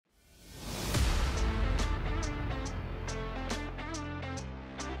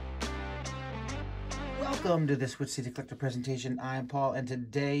Welcome to the Switch City Collector presentation. I'm Paul, and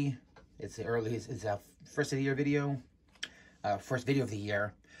today it's our first of the year video, first video of the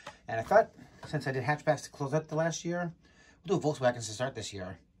year. And I thought, since I did hatchbacks to close out the last year, we'll do Volkswagens to start this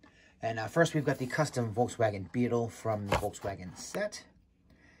year. And first, we've got the custom Volkswagen Beetle from the Volkswagen set.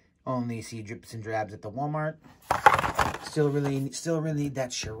 Only see drips and drabs at the Walmart. Still really need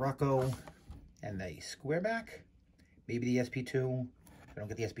that Scirocco and the square back. Maybe the SP2. If I don't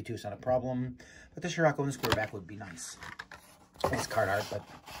get the SP2, it's not a problem. But the Scirocco and the square back would be nice. It's card art, but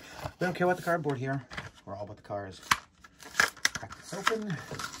we don't care about the cardboard here. We're all about the cars. Crack this open.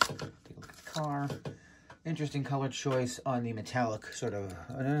 Take a look at the car. Interesting color choice on the metallic sort of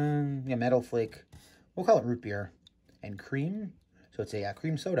metal flake. We'll call it root beer and cream. So it's a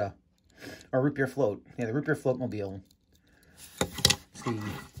cream soda or root beer float. Yeah, the root beer float mobile. It's the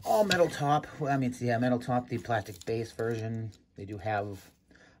all metal top. Well, I mean, it's the metal top, the plastic base version. They do have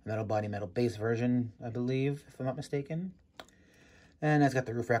a metal body, metal base version, I believe, if I'm not mistaken. And it's got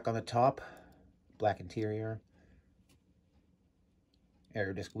the roof rack on the top, black interior,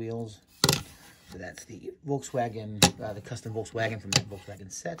 air disc wheels. So that's the Volkswagen, the custom Volkswagen from that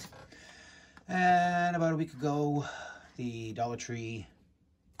Volkswagen set. And about a week ago, the Dollar Tree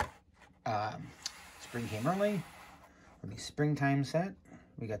spring came early. From the springtime set,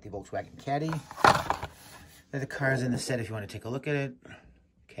 we got the Volkswagen Caddy. They're the cars in the set if you want to take a look at it.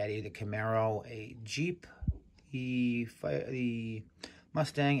 Caddy, the Camaro, a Jeep, the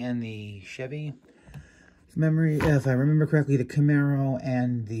Mustang, and the Chevy. If I remember correctly, the Camaro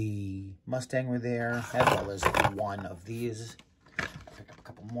and the Mustang were there, as well as one of these. I picked up a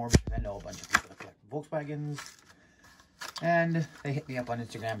couple more because I know a bunch of people that collect Volkswagens. And they hit me up on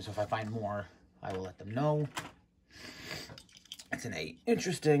Instagram, so if I find more, I will let them know. It's in a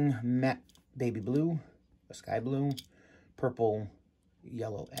interesting matte baby blue, a sky blue, purple,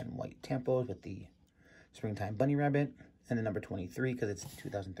 yellow, and white tampos with the springtime bunny rabbit, and the number 23 because it's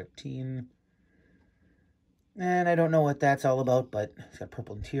 2013. And I don't know what that's all about, but it's got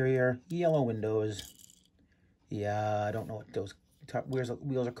purple interior, yellow windows. Yeah, I don't know what those top wheels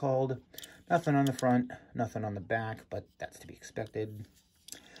are called. Nothing on the front, nothing on the back, but that's to be expected.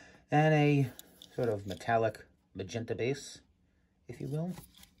 And a sort of metallic magenta base, if you will.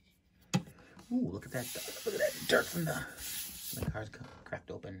 Ooh, look at that dirt from the car's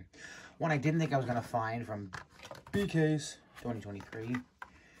cracked open. One I didn't think I was going to find from Diecast 2023.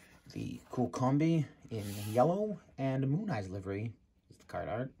 The cool combi in yellow and Moon Eyes livery is the card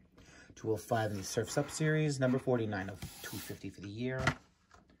art. 205 in the Surf's Up series, number 49 of 250 for the year.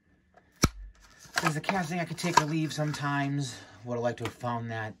 There's a casting I could take or leave sometimes. Would have liked to have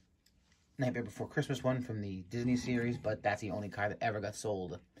found that Nightmare Before Christmas one from the Disney series, but that's the only car that ever got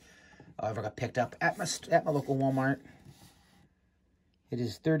sold. Ever got picked up at my local Walmart. It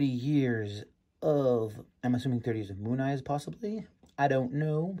is 30 years of, I'm assuming 30 years of Moon Eyes, possibly. I don't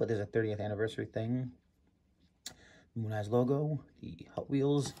know, but there's a 30th anniversary thing. Moon Eyes logo, the Hot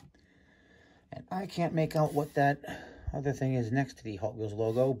Wheels. And I can't make out what that other thing is next to the Hot Wheels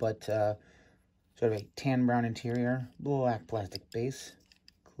logo, but sort of a tan brown interior, black plastic base,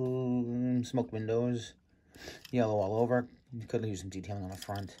 cool, smoked windows, yellow all over. You could use some detailing on the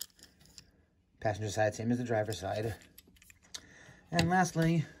front. Passenger side, same as the driver's side. And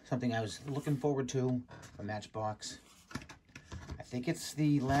lastly, something I was looking forward to, a Matchbox. I think it's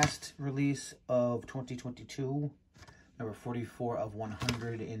the last release of 2022, number 44 of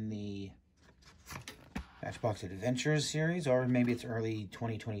 100 in the Matchbox Adventures series, or maybe it's early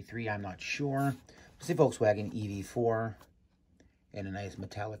 2023, I'm not sure. It's the Volkswagen EV4 in a nice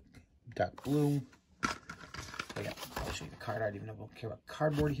metallic dark blue. So yeah, I'll show you the card art, even though we don't care about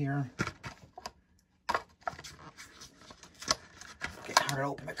cardboard here. Hard to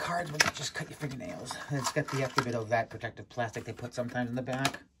open the cards when you just cut your fingernails. And it's got the extra bit of that protective plastic they put sometimes in the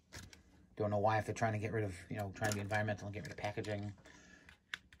back. Don't know why, if they're trying to get rid of, trying to be environmental and get rid of packaging.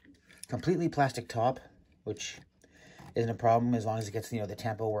 Completely plastic top, which isn't a problem as long as it gets, the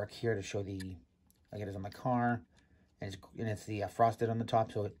tampo work here to show the, like it is on my car. And it's the frosted on the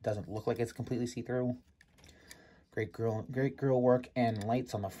top, so it doesn't look like it's completely see-through. Great grill work and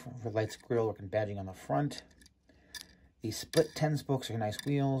lights on the lights, grill work and badging on the front. The split 10 spokes are nice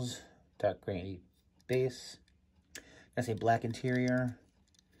wheels, dark gray base. That's a black interior.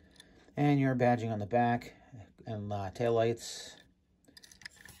 And your badging on the back and tail lights.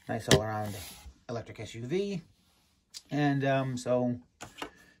 Nice all around electric SUV. And so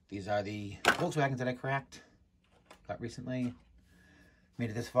these are the Volkswagens that I got recently.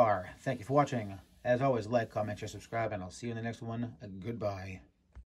 Made it this far. Thank you for watching. As always, like, comment, share, subscribe, and I'll see you in the next one. Goodbye.